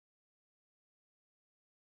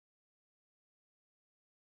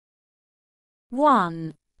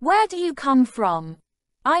1. Where do you come from?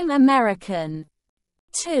 I'm American.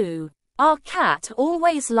 2. Our cat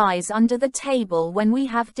always lies under the table when we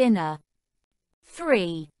have dinner.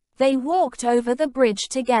 3. They walked over the bridge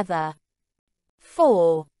together.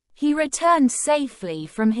 4. He returned safely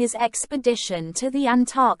from his expedition to the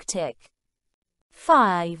Antarctic.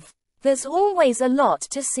 5. There's always a lot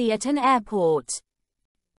to see at an airport.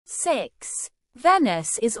 6.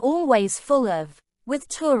 Venice is always full of, with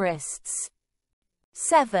tourists.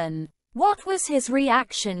 7. What was his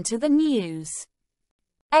reaction to the news?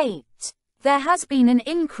 8. There has been an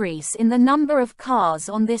increase in the number of cars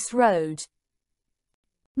on this road.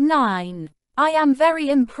 9. I am very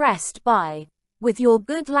impressed with your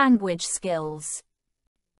good language skills.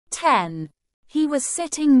 10. He was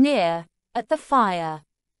sitting at the fire.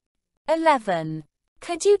 11.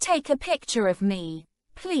 Could you take a picture of me,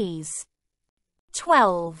 please?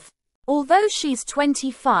 12. Although she's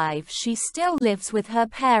 25, she still lives with her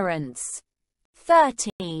parents.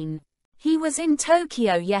 13. He was in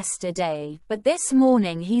Tokyo yesterday, but this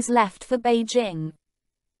morning he's left for Beijing.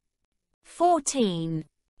 14.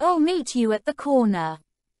 I'll meet you at the corner.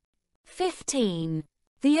 15.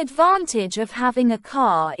 The advantage of having a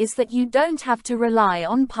car is that you don't have to rely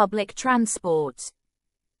on public transport.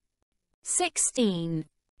 16.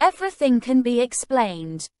 Everything can be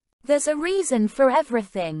explained. There's a reason for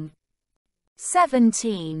everything.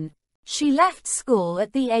 17. She left school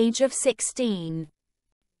at the age of 16.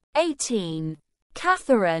 18.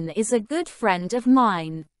 Catherine is a good friend of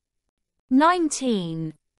mine.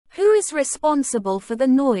 19. Who is responsible for the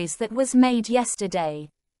noise that was made yesterday?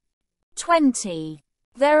 20.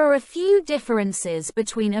 There are a few differences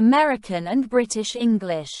between American and British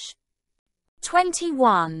English.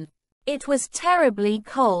 21. It was terribly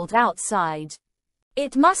cold outside.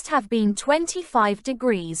 It must have been 25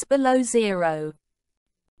 degrees below zero.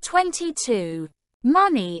 22.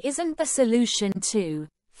 Money isn't the solution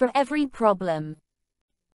for every problem.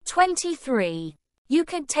 23. You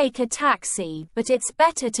could take a taxi, but it's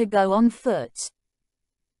better to go on foot.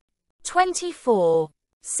 24.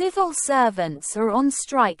 Civil servants are on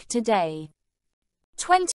strike today.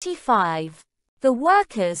 25. The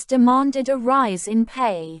workers demanded a rise in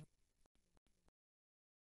pay.